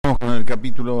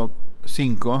capítulo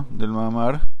 5 del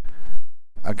Mamar.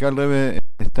 Acá el Rebbe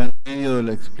está en medio de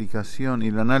la explicación y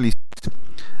el análisis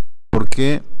por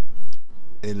qué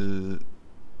el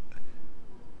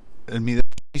Midrash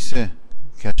dice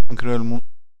que Hashem creó el mundo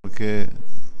porque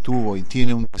tuvo y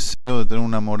tiene un deseo de tener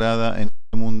una morada en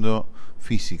este mundo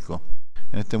físico,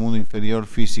 en este mundo inferior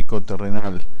físico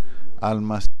terrenal,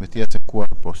 almas vestidas en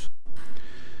cuerpos.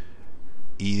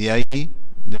 Y de ahí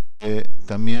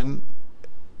también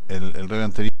el Rebbe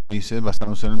anterior dice,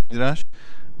 basándose en el Midrash,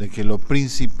 de que lo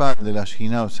principal de la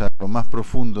Shejina, o sea, lo más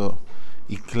profundo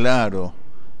y claro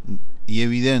y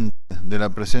evidente de la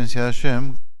presencia de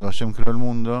Hashem, cuando Hashem creó el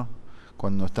mundo,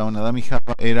 cuando estaban Adán y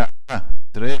Java, era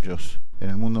entre ellos, en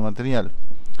el mundo material.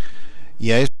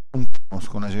 Y a eso apuntamos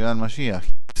con la llegada del Mashiach.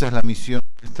 Esa es la misión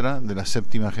nuestra de la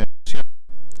séptima generación.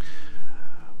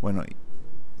 Bueno,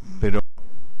 pero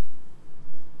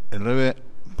el Rebbe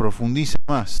profundiza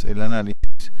más el análisis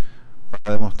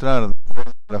para demostrar, de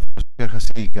acuerdo a la filosofía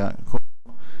hasídica, cómo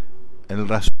el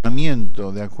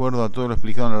razonamiento, de acuerdo a todo lo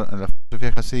explicado en la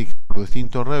filosofía hasídica por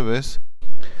distintos Rebbes,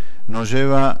 nos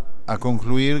lleva a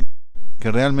concluir que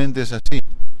realmente es así,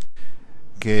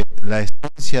 que la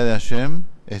esencia de Hashem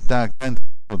está acá entre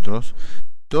nosotros.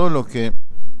 Todo lo que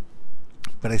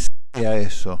precede a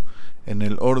eso, en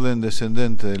el orden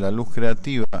descendente de la luz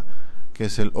creativa, que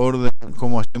es el orden,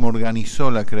 cómo Hashem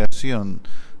organizó la creación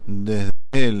desde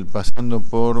él, pasando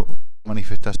por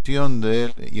manifestación de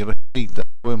él y restricta,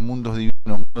 después mundos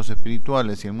divinos, mundos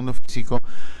espirituales y el mundo físico,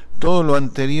 todo lo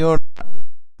anterior al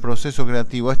proceso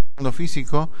creativo a este mundo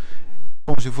físico,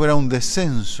 como si fuera un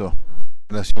descenso en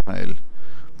relación a él,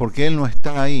 porque él no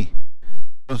está ahí.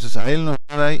 Entonces a él no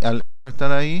estar ahí, al no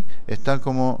estar ahí, está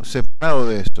como separado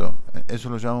de eso. Eso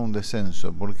lo llama un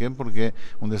descenso. ¿Por qué? Porque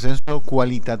un descenso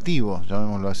cualitativo,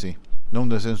 llamémoslo así, no un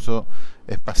descenso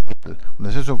espacial, un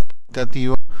descenso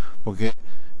cualitativo, porque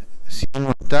si él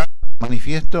no está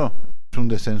manifiesto, es un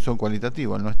descenso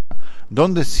cualitativo, él no está.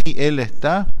 ¿Dónde sí él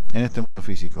está? En este mundo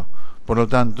físico. Por lo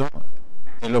tanto,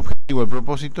 el objetivo, el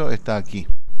propósito está aquí.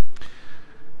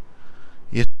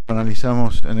 Y esto lo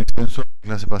analizamos en extenso en la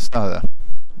clase pasada,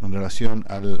 en relación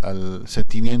al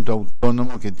sentimiento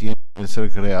autónomo que tiene el ser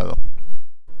creado.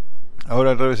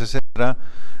 Ahora el Rebbe se centra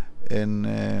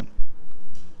en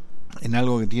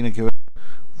algo que tiene que ver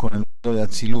con el mundo de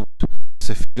Atzilut,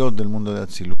 Sefirot del mundo de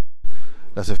Atzilut.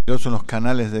 Las Sefirot son los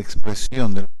canales de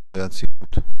expresión del mundo de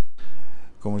Atzilut,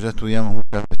 como ya estudiamos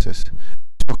muchas veces.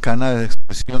 Esos canales de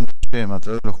expresión de Hashem, a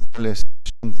través de los cuales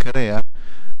Hashem crea,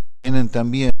 tienen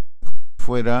también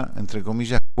fuera, entre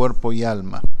comillas, cuerpo y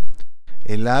alma.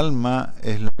 El alma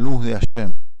es la luz de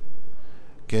Hashem,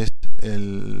 que es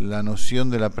la noción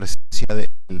de la presencia de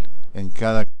él en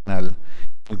cada canal.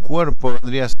 El cuerpo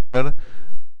vendría a ser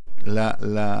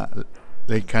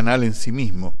el canal en sí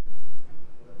mismo,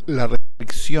 la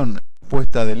restricción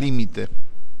puesta de límite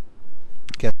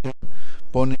que Hashem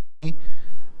pone ahí,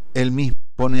 él mismo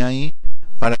pone ahí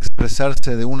para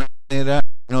expresarse de una manera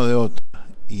y no de otra,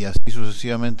 y así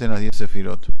sucesivamente en las 10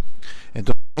 Sefirot.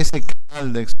 Entonces ese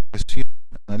canal de expresión,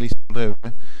 analiza el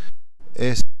Rebbe,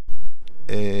 es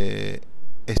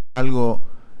algo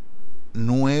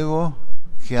nuevo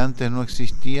que antes no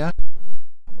existía,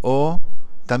 o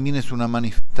también es una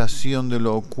manifestación de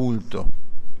lo oculto.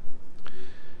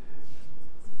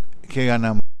 ¿Qué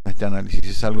ganamos en este análisis?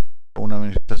 ¿Es algo, una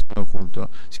manifestación de lo oculto?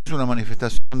 Si es una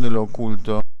manifestación de lo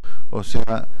oculto, o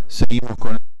sea, seguimos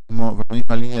con la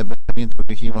misma línea de pensamiento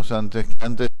que dijimos antes, que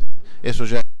antes eso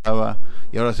ya estaba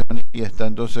y ahora se manifiesta.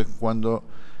 Entonces cuando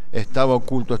estaba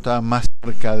oculto estaba más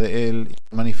cerca de él,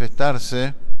 y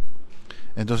manifestarse,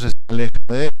 entonces se aleja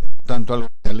de él. Por tanto, algo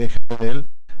que se aleja de él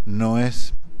no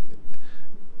es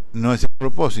el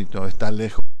propósito, está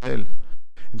lejos de él.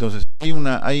 Entonces hay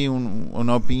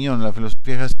una opinión en la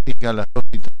filosofía hasídica, las dos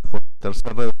citas por el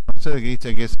tercer Rebbe, que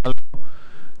dice que es algo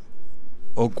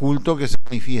oculto que se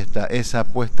manifiesta, esa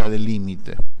puesta de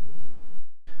límite.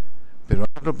 Pero hay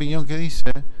otra opinión que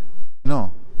dice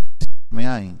no,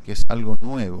 que es algo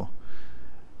nuevo.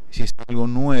 Si es algo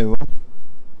nuevo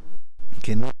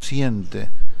que no siente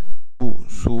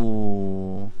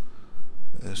su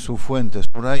fuente,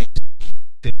 su raíz,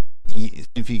 y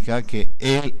significa que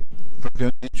él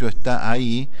propiamente dicho está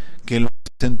ahí, que lo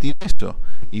hace sentir esto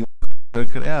y va a ser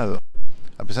creado,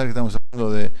 a pesar que estamos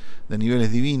hablando de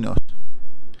niveles divinos,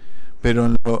 pero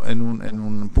en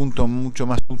un punto mucho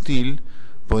más sutil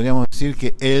podríamos decir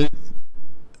que él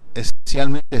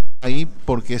esencialmente está ahí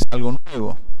porque es algo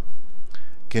nuevo,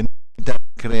 que necesita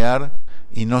crear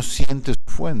y no siente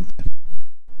su fuente.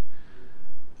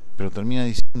 Pero termina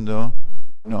diciendo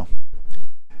no,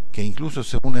 que incluso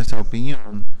según esa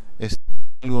opinión es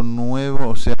algo nuevo,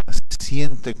 o sea, se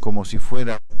siente como si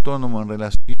fuera autónomo en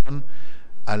relación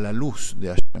a la luz de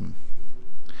Hashem.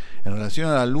 En relación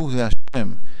a la luz de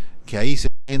Hashem, que ahí se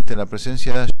siente la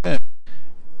presencia de Hashem,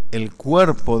 el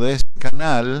cuerpo de ese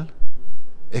canal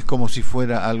es como si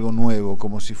fuera algo nuevo,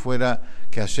 como si fuera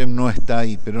que Hashem no está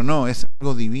ahí, pero no, es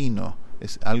algo divino,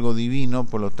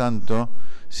 por lo tanto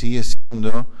sigue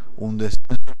siendo un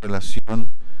descenso en relación,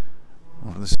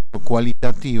 un descenso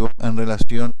cualitativo en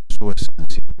relación a su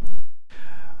esencia.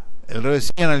 El Rebbe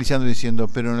sigue analizando y diciendo,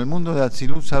 pero en el mundo de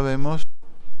Atzilut sabemos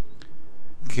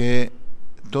que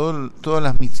todas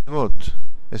las mitzvot,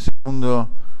 ese mundo,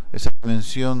 esa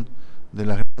dimensión de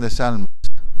las grandes almas,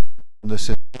 donde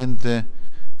se siente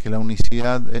que la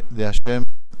unicidad de Hashem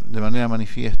de manera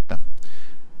manifiesta,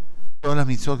 todas las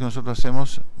mitzvot que nosotros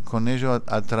hacemos, con ello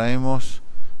atraemos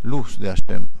luz de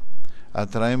Hashem,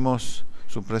 atraemos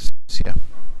su presencia.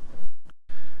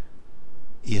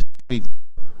 Y es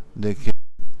de que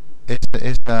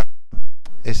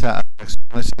esa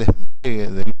atracción, ese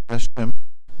despliegue de luz de Hashem,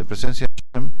 de presencia de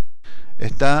Hashem,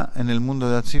 está en el mundo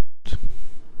de Atzilut.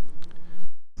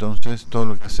 Entonces todo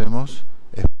lo que hacemos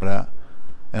es para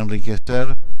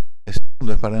enriquecer ese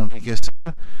mundo, es para enriquecer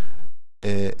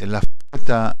la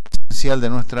fuerza esencial de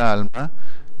nuestra alma,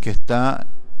 que está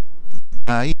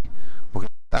ahí, porque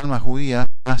las almas judías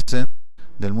nacen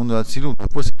del mundo de Atzilut,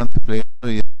 después se van desplegando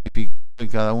y identificando, y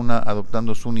cada una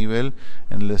adoptando su nivel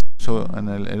en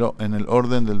el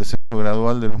orden del descenso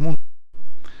gradual de los mundos.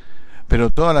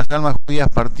 Pero todas las almas judías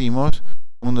partimos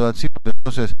del mundo de Atzilut.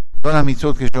 Entonces todas las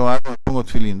mitzvot que yo hago, pongo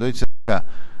tefilín, doy tzedakah,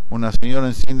 una señora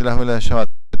enciende las velas de Shabbat,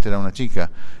 etcétera, una chica,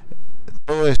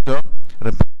 todo esto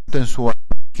repercute en su alma.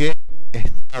 ¿Qué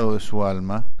estado de su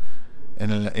alma?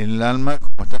 En el alma,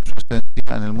 como está su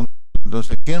esencia en el mundo.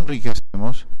 Entonces, ¿qué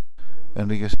enriquecemos?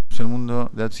 Enriquecemos el mundo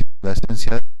de Atzilut, la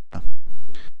esencia del alma.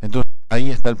 Entonces,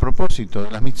 ahí está el propósito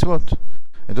de las mitzvot.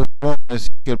 Entonces, ¿cómo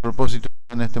decir que el propósito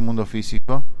en este mundo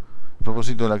físico? El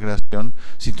propósito de la creación.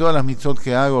 Si todas las mitzvot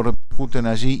que hago repercuten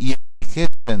allí y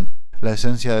enriquecen la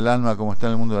esencia del alma como está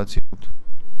en el mundo de Atzilut.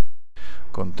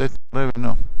 Contesta el Rebbe,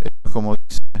 no. Es como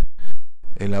dice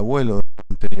el abuelo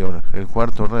anterior, el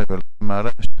cuarto Rebbe, el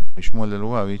Maharaj, Shmuel de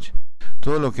Lubavitch,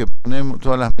 todo lo que ponemos,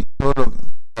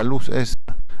 la luz esa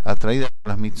atraída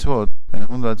por las mitzvot en el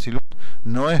mundo de Atzilut,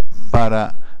 no es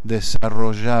para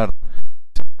desarrollar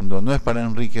ese mundo, no es para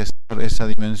enriquecer esa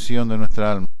dimensión de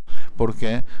nuestra alma. ¿Por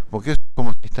qué? Porque eso es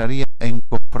como si estaría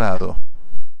encofrado.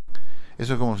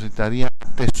 Eso es como si estaría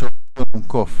atesorado en un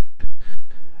cofre,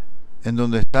 en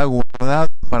donde está guardado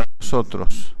para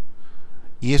nosotros.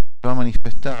 Y eso se va a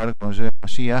manifestar cuando llegue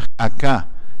Mashiach acá,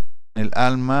 en el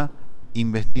alma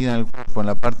investida en el cuerpo, en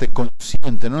la parte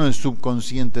consciente, no en el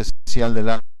subconsciente esencial del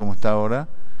alma como está ahora.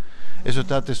 Eso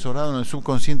está atesorado en el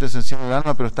subconsciente esencial del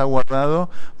alma, pero está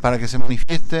guardado para que se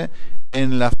manifieste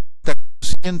en la parte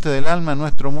consciente del alma en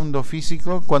nuestro mundo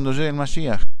físico cuando llegue el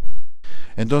Mashiach.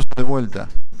 Entonces, de vuelta,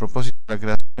 el propósito de la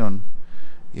creación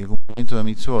y el cumplimiento de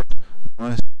mitzvot no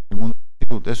es el mundo de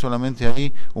Atzilut, es solamente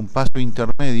ahí un paso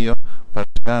intermedio para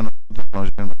llegar a nosotros cuando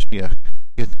llegue el Mashiach.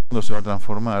 Y este mundo se va a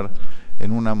transformar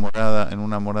en una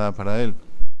morada para él.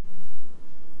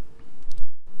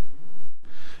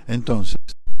 Entonces,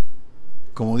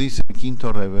 como dice el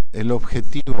quinto Rebbe, el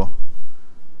objetivo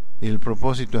y el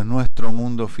propósito es nuestro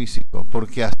mundo físico,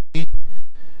 porque así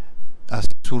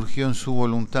surgió en su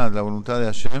voluntad, la voluntad de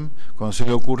Hashem, cuando se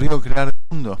le ocurrió crear el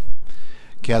mundo,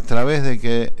 que a través de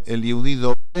que el Yehudí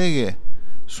doblegue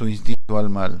su instinto al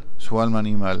mal, su alma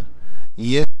animal,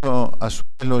 y esto a su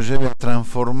vez lo lleve a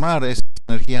transformar esas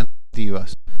energías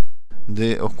negativas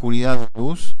de oscuridad a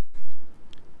luz.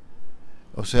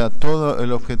 O sea, todo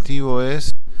el objetivo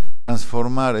es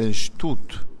transformar el shtut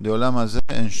de Olam Hazeh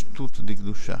en shtut de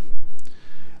Kedusha.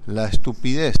 La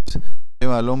estupidez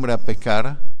lleva al hombre a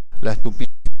pecar, la estupidez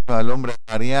lleva al hombre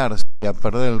a marearse y a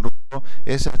perder el rumbo.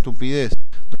 Esa estupidez,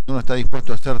 donde uno está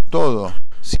dispuesto a hacer todo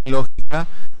sin lógica,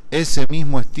 ese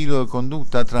mismo estilo de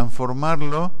conducta,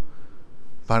 transformarlo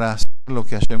para hacer lo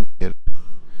que Hashem quiere,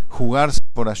 jugarse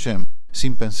por Hashem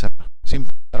sin pensar.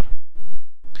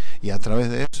 Y a través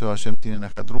de eso Hashem tiene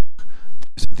la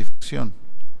satisfacción,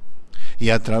 y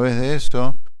a través de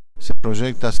eso se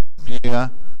proyecta, se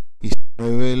despliega y se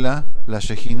revela la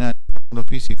Shejina en el mundo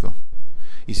físico,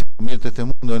 y se convierte este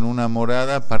mundo en una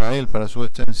morada para él, para su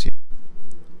esencia.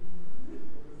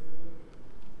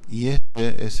 Y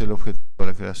este es el objetivo de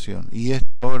la creación, y esto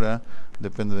ahora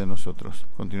depende de nosotros.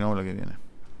 Continuamos la que viene.